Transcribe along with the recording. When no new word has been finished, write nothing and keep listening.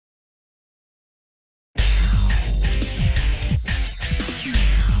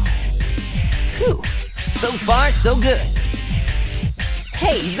So far, so good.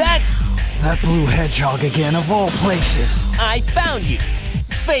 Hey, that's... That blue hedgehog again, of all places. I found you,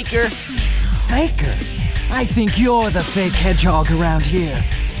 faker. Faker? I think you're the fake hedgehog around here.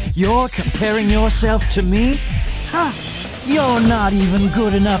 You're comparing yourself to me? Ha! You're not even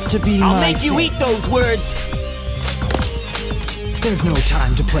good enough to be I'll my make you eat those words. There's no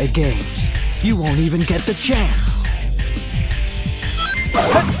time to play games. You won't even get the chance.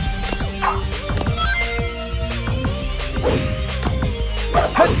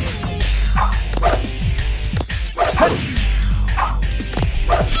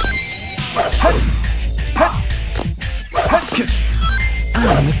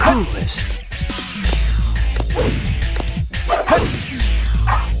 I'm the coolest.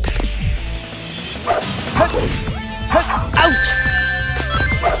 Ouch!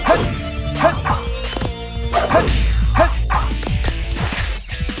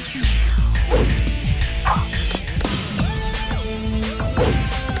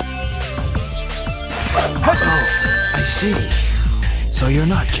 Oh, I see. So you're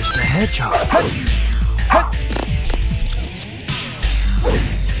not just a hedgehog.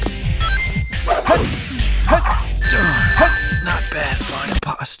 Darn, not bad for an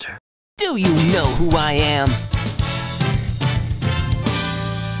imposter. Do you know who I am?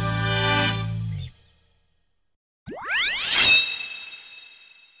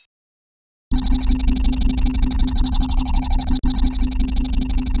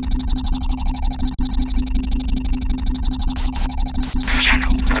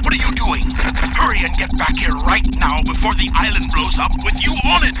 Shadow, what are you doing? Hurry and get back here right now before the island blows up with you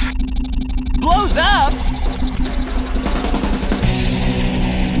on it! Blows up?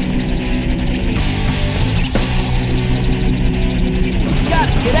 We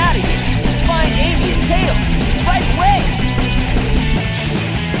gotta get out of here. Find Amy and Tails. Right away.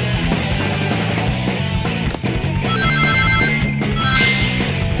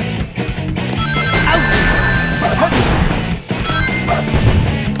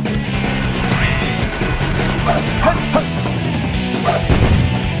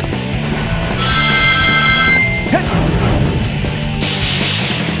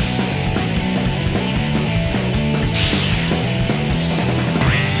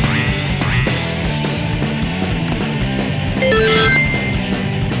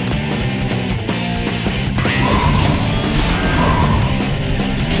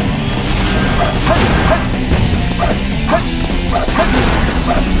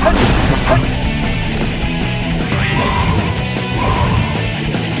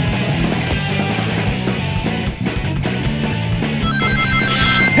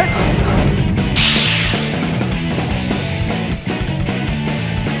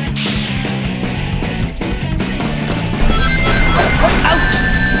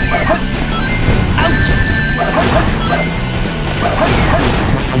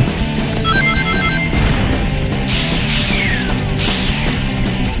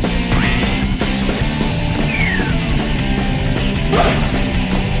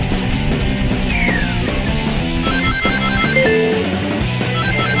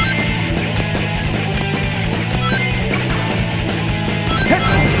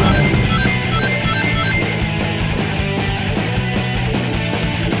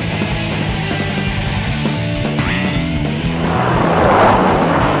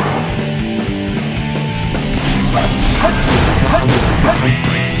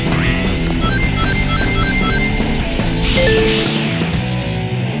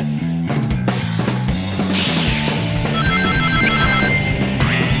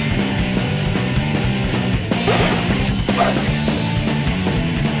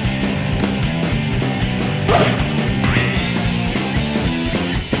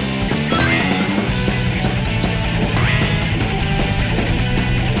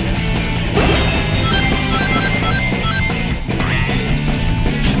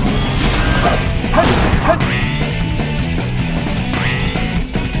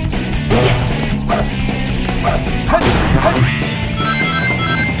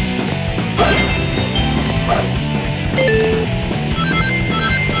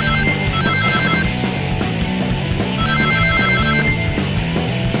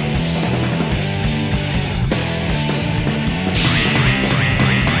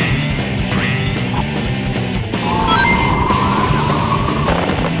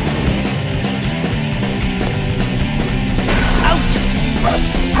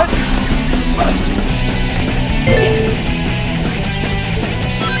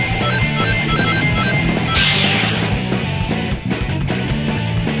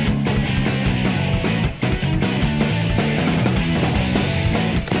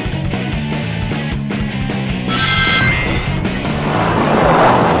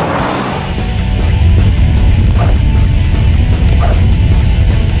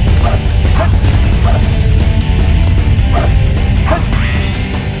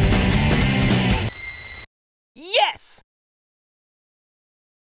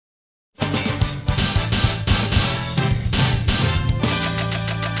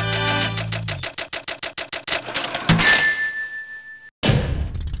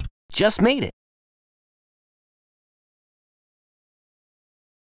 just made it.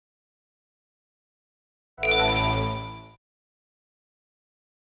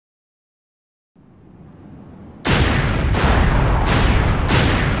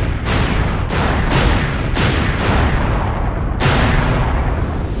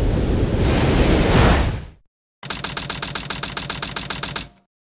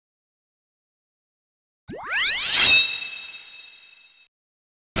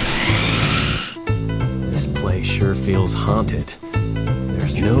 Sure feels haunted.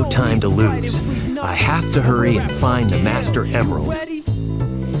 There's no time to lose. I have to hurry and find the Master Emerald.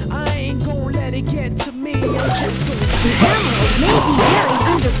 I ain't gonna let it get to me. The emerald may be buried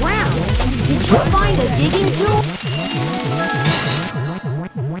underground. Did you find a digging tool?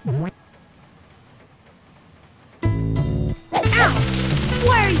 Ouch!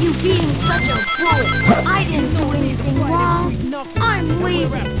 Why are you being such a bully? I didn't do anything wrong. I'm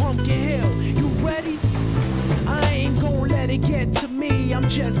leaving. Pumpkin Hill, you ready? I ain't gonna let it get to me. I'm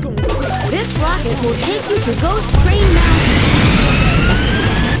just gonna creep. This rocket will take you to Ghost Train Mountain.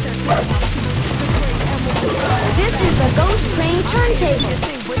 This is the Ghost Train turntable.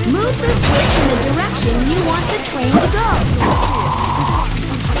 Move the switch in the direction you want the train to go.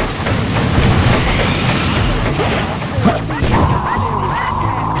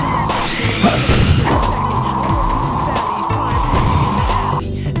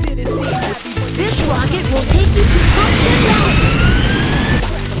 This rocket will take you to Pumpkin Mountain.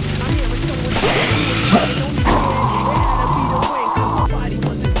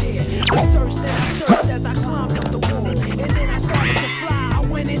 I searched as I climbed up the wall, and then I started to fly. I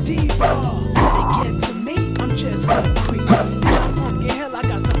went in deeper. Let it get to me. I'm just gonna creep. Pumpkin Hill, I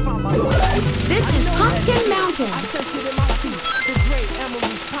got to find my way. This is Pumpkin Mountain. I sense it in my feet. The great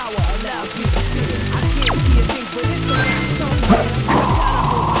emerald's power allows me to feel. I can't see a thing, but it's around somewhere. I gotta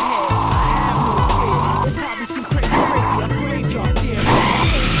hold my head. I have no fear. It probably seems crazy, a graveyard there.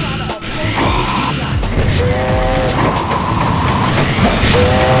 Don't try to approach me. You got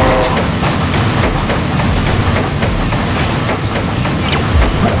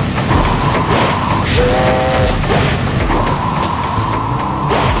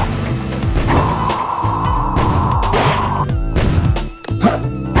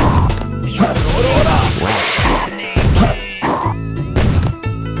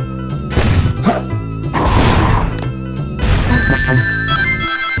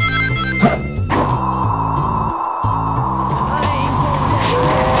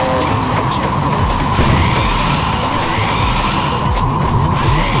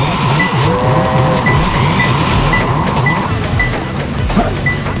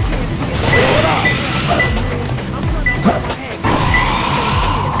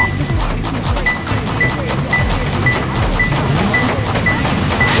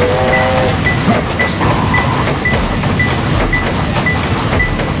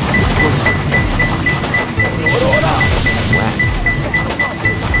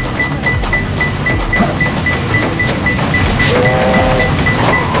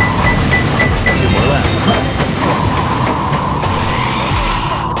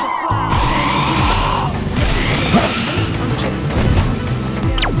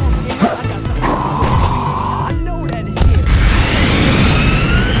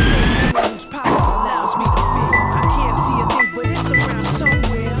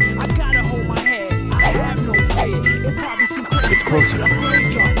closer. a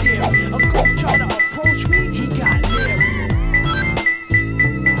graveyard there. A ghost try to approach me. He got near.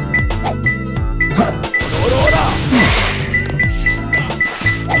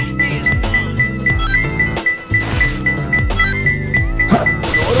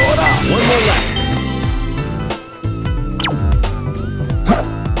 One more left.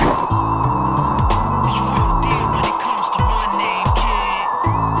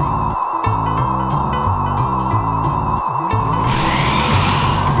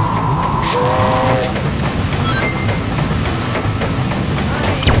 Yeah.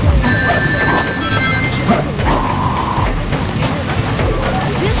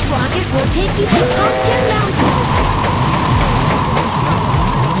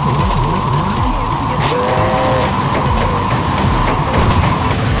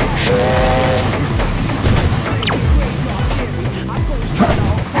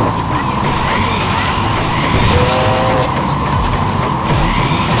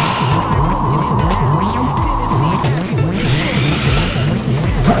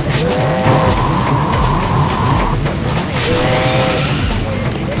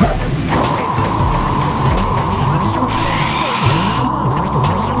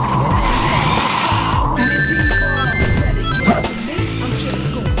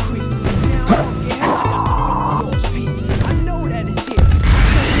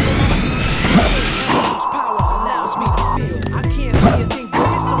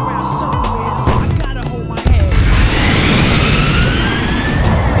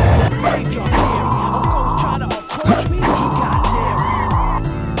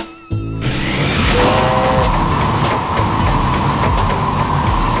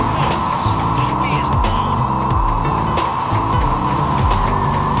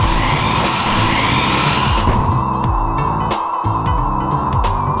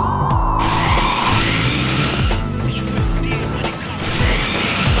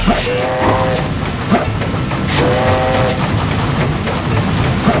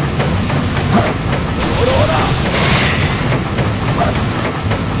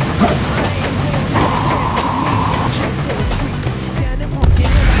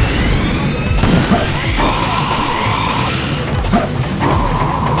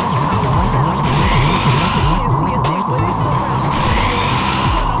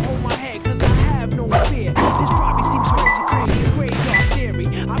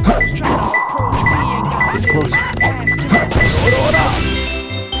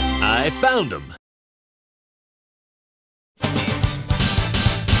 I found him.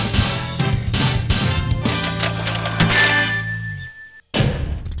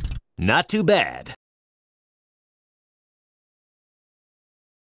 Not too bad.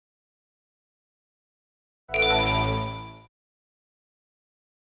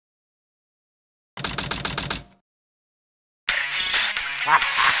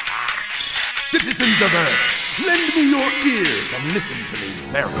 Citizens of Earth, lend me your ears and listen to me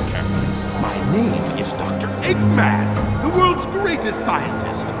very carefully. My name is Dr. Eggman, the world's greatest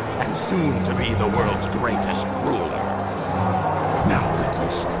scientist, and soon to be the world's greatest ruler. Now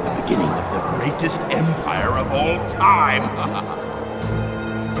witness the beginning of the greatest empire of all time.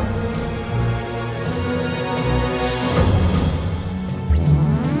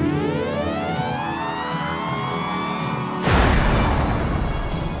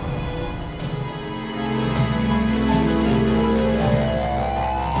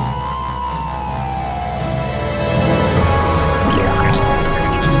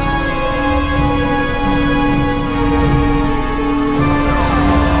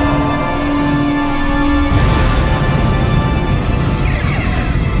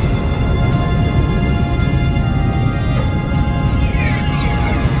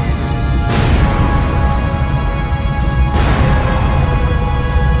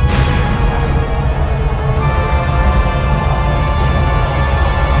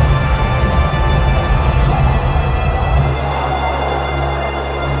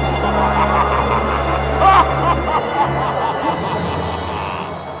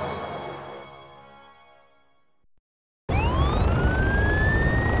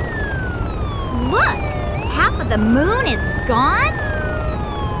 The moon is gone?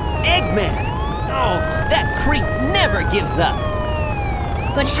 Eggman! Oh, that creep never gives up.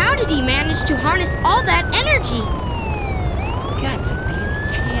 But how did he manage to harness all that energy? It's got to be the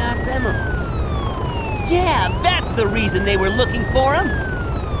Chaos Emeralds. Yeah, that's the reason they were looking for him.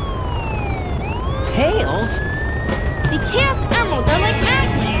 Tails? The Chaos Emeralds are like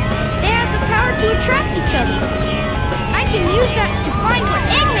magnets. They have the power to attract each other. I can use that to find where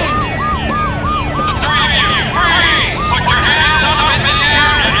Eggman is. Freeze! Put your hands up in the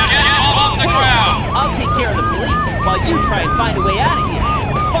air and get off the ground! I'll take care of the police while you try and find a way out of here.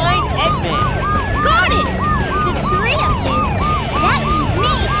 Find Eggman! Got it! The three of you? That means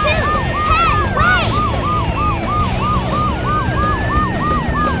me too! Hey, wait!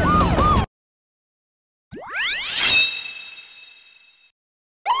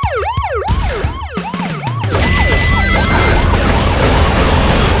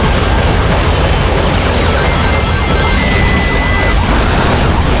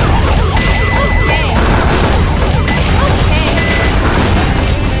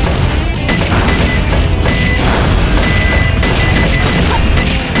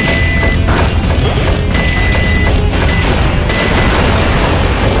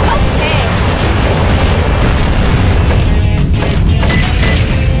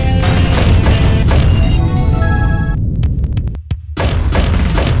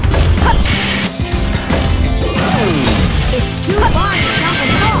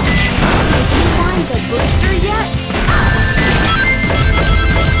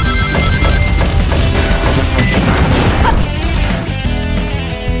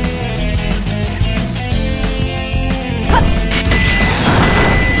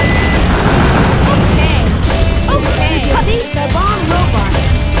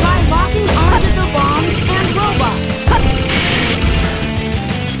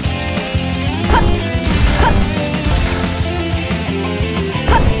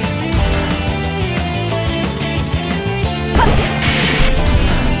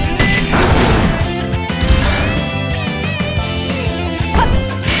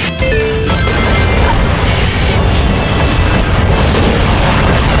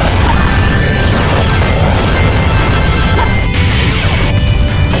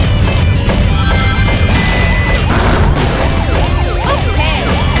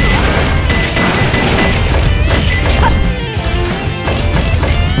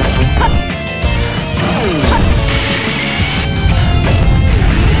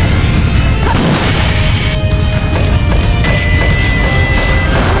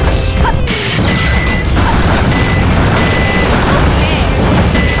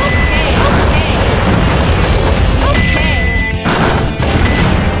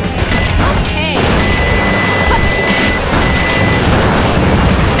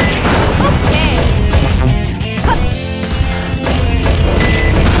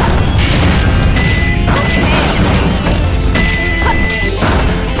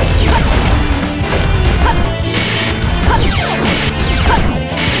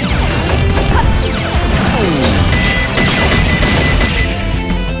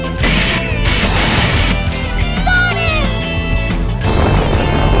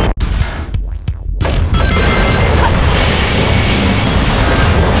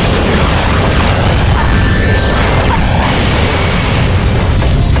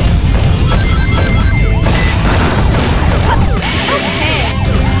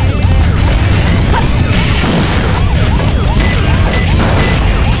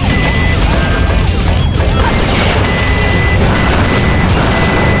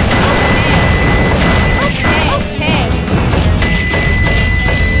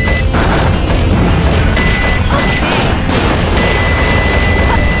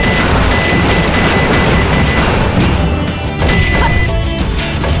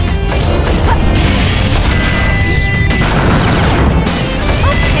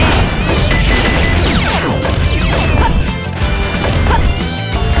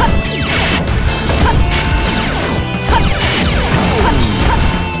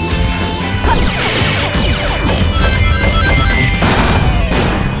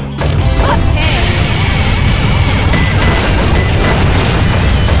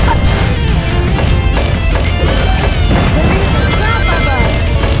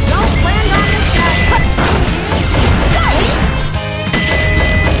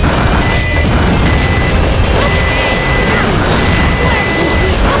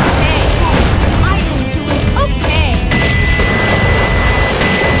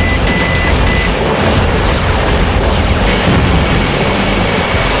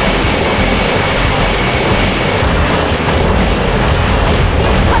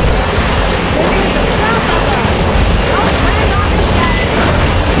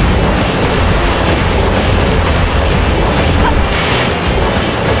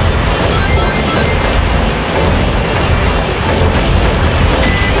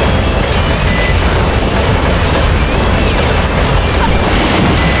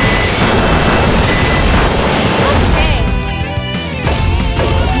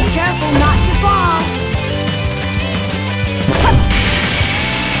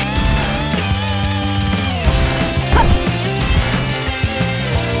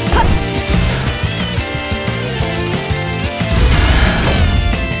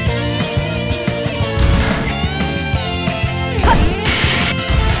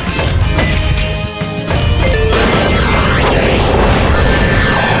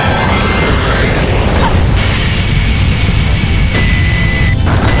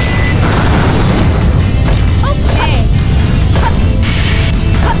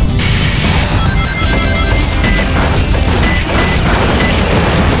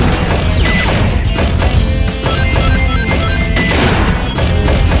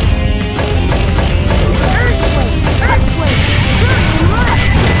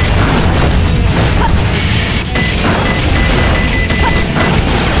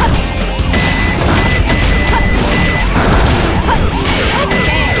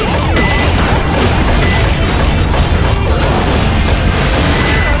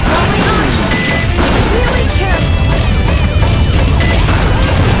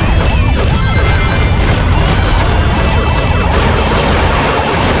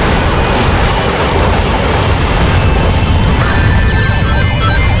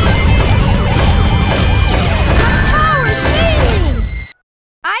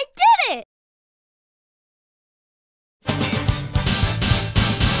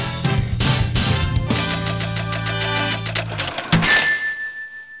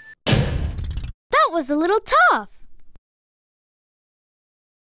 That was a little tough.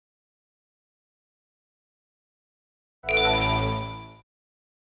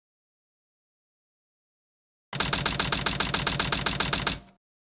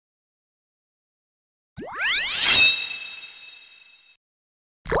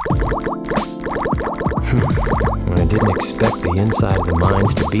 I didn't expect the inside of the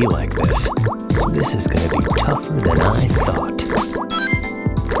mines to be like this. This is gonna be tougher than I thought.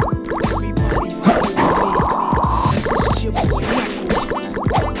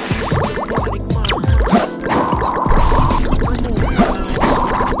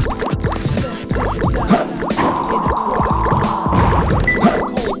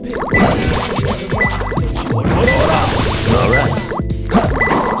 All right.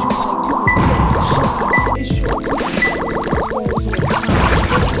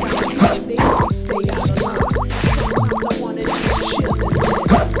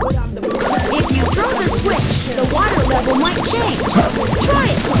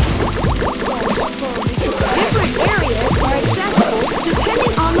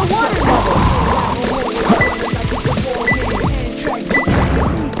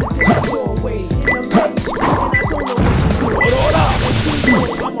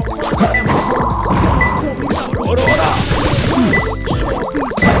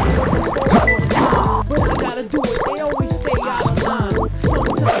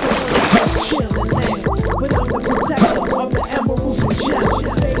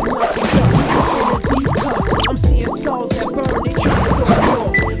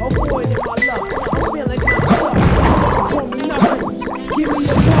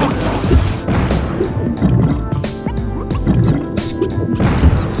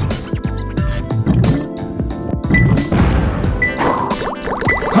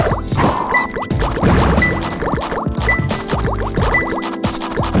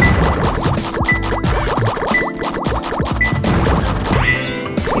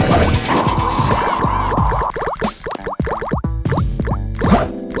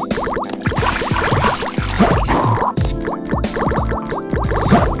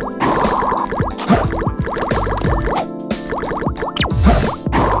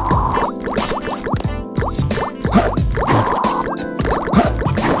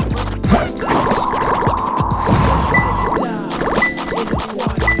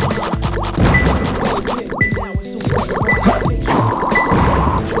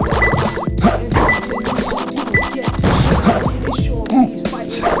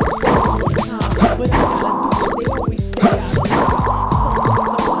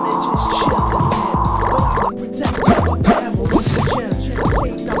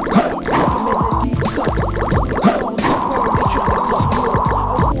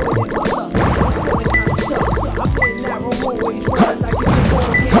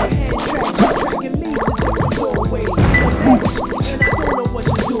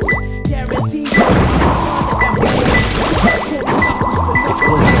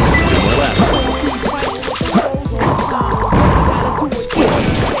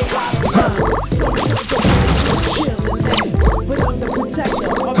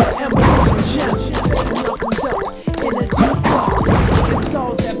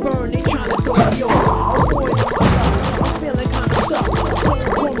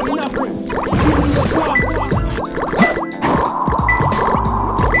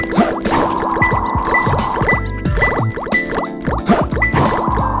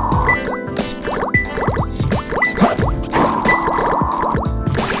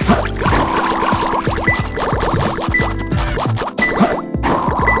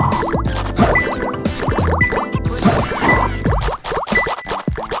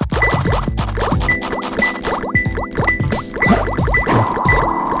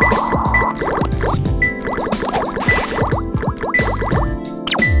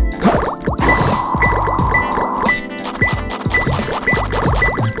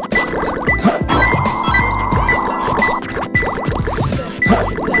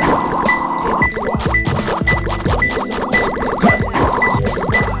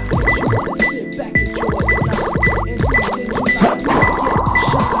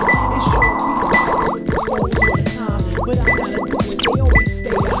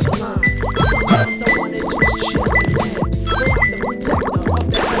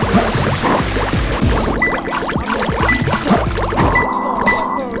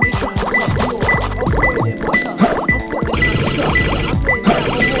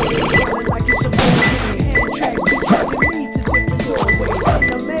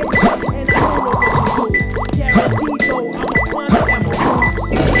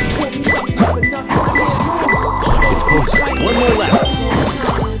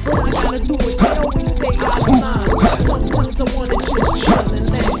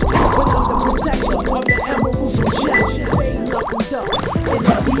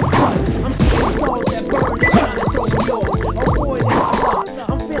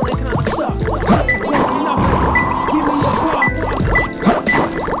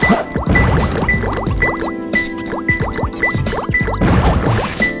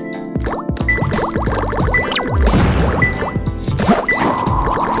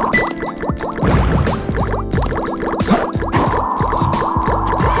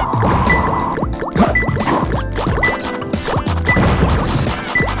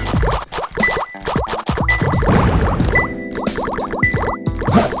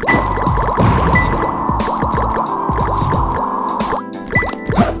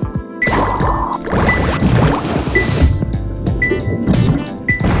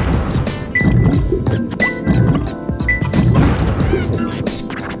 Let's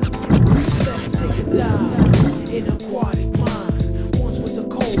take a dive in aquatic mind. Once was a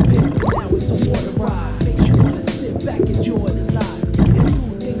cold pit, but now it's a water ride. Makes you wanna sit back, enjoy the life, and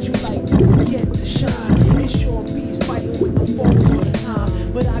do things you like, do get to shine. It's your bees fighting with the foes all the time,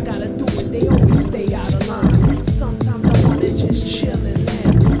 but I gotta do it, they always stay out of line. Sometimes I wanna just chill and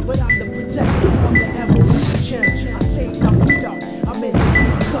land, but I'm the protector of the emeralds and gems. I stay knuckled up, I'm in the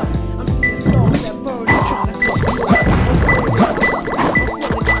deep cut. I'm seeing skulls that burn and trying to cut through. I'm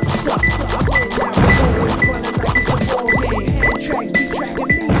feeling kinda stuck. I'm in that road, running like it's a ball game. Hand tracks be tracking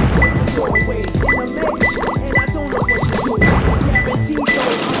me to the doorway. In a maze, and I don't know what to do. Guaranteed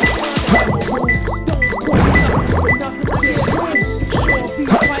though, I'm a rules. Don't quote me for nothing I can't lose. Sure be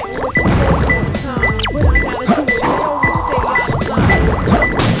fighting with the foes all the time, but I gotta do it. They always stay out of line. Sometimes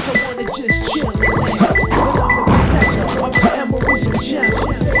I wanna just chill and land, but I'm the protector of the emeralds and gems. Stay knuckled up in a deep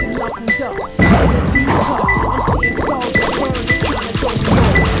cut. I'm seeing skulls that burn and trying to go through. I'm falling in my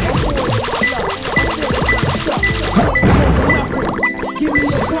luck. I'm feeling kinda stuck. Knuckles, give me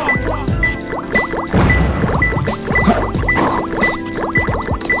a box.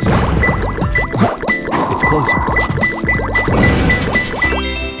 It's closer.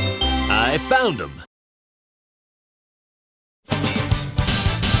 I found him.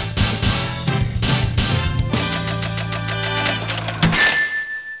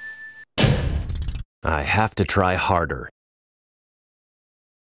 I have to try harder.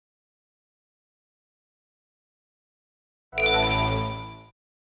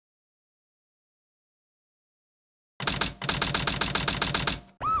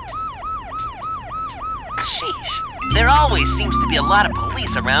 Sheesh, there always seems to be a lot of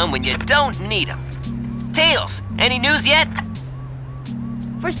police around when you don't need them. Tails, any news yet?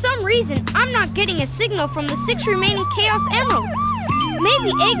 For some reason, I'm not getting a signal from the 6 remaining Chaos Emeralds.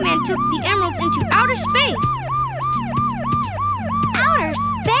 Maybe Eggman took the emeralds into outer space. Outer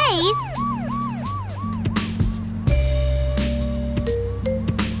space?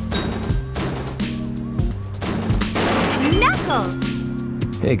 Knuckles!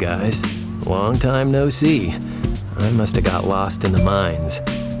 Hey guys, long time no see. I must have got lost in the mines.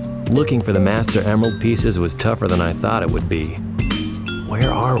 Looking for the Master Emerald pieces was tougher than I thought it would be.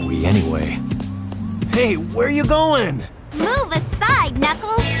 Where are we anyway? Hey, where you going? Move aside,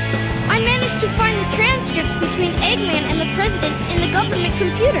 Knuckles! I managed to find the transcripts between Eggman and the President in the government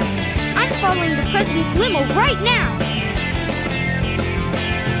computer. I'm following the President's limo right now.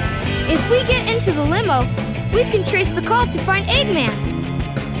 If we get into the limo, we can trace the call to find Eggman.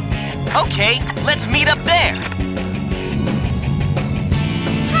 Okay, let's meet up there.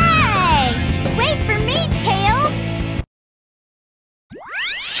 Hey! Wait for me, Tails!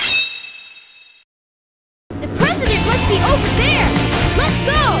 The President must be over there. Let's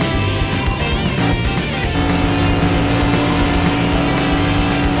go!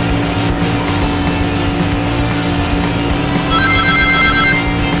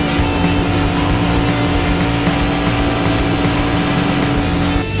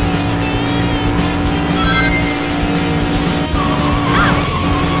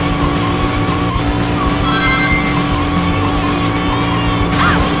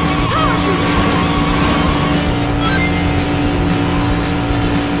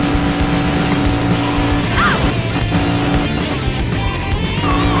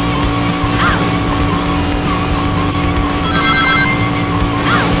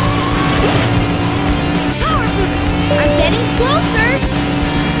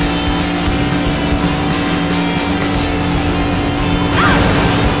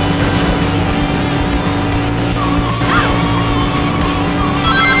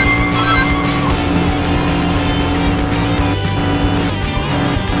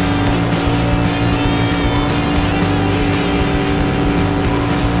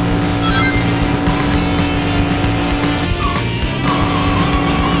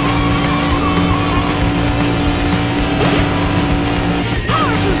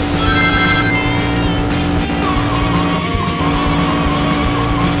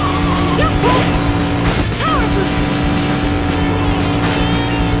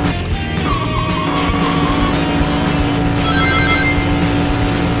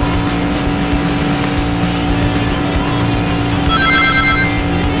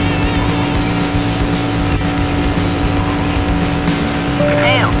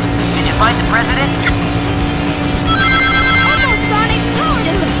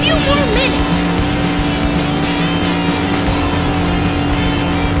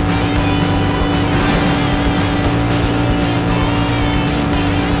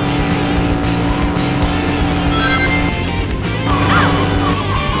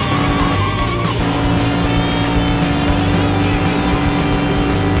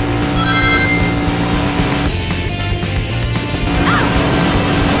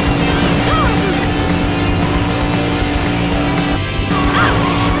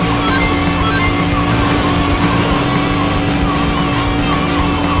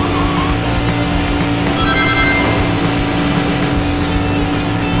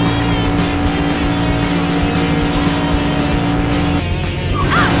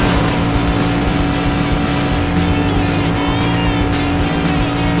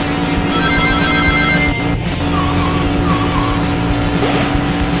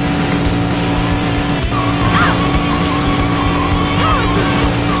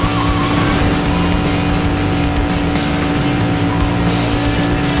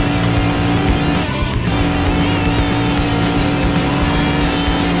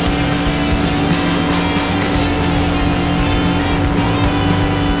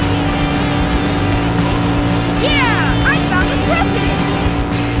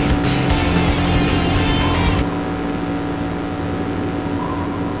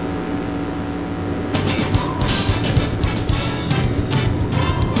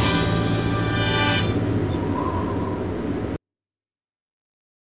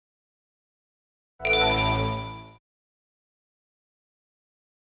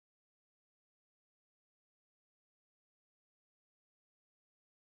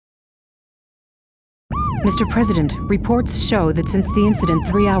 Mr. President, reports show that since the incident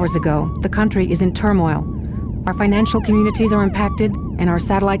 3 hours ago, the country is in turmoil. Our financial communities are impacted, and our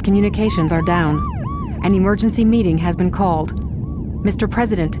satellite communications are down. An emergency meeting has been called. Mr.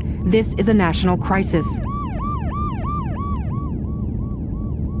 President, this is a national crisis.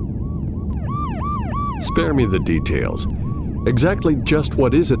 Spare me the details. Exactly just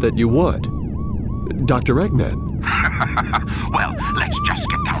what is it that you want? Dr. Eggman. Well, let's just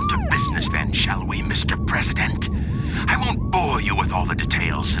get down to business then, shall we, Mr. President? I won't bore you with all the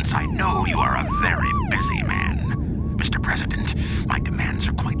details since I know you are a very busy man. Mr. President, my demands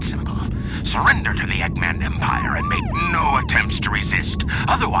are quite simple. Surrender to the Eggman Empire and make no attempts to resist.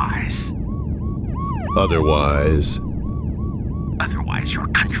 Otherwise, your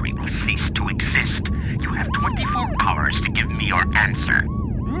country will cease to exist. You have 24 hours to give me your answer.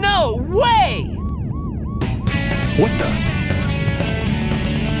 No way! What the?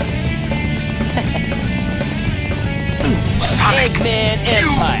 Sonic, Eggman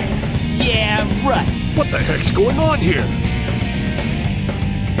Empire. Yeah, right. What the heck's going on here?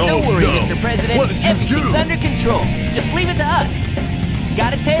 Don't worry, no. Mr. President. What did you Everything's do? under control. Just leave it to us.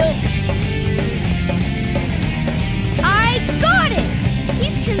 Got it, Tails? I got it!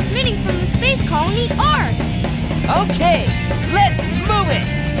 He's transmitting from the space colony Ark. Okay, let's move it!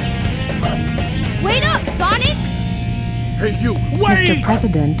 Wait up, Sonic! Hey, you, wait! Mr.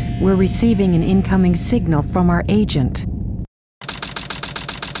 President, we're receiving an incoming signal from our agent.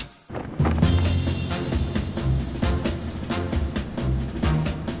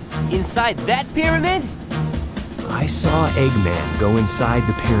 Inside that pyramid? I saw Eggman go inside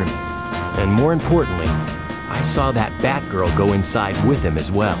the pyramid. And more importantly, I saw that Batgirl go inside with him as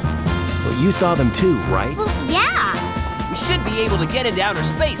well. But you saw them too, right? Well, yeah. We should be able to get into outer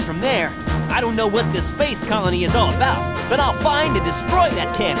space from there. I don't know what this space colony is all about, but I'll find and destroy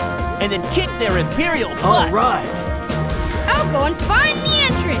that cannon, and then kick their Imperial butts. All right. I'll go and find the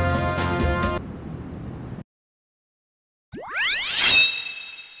entrance.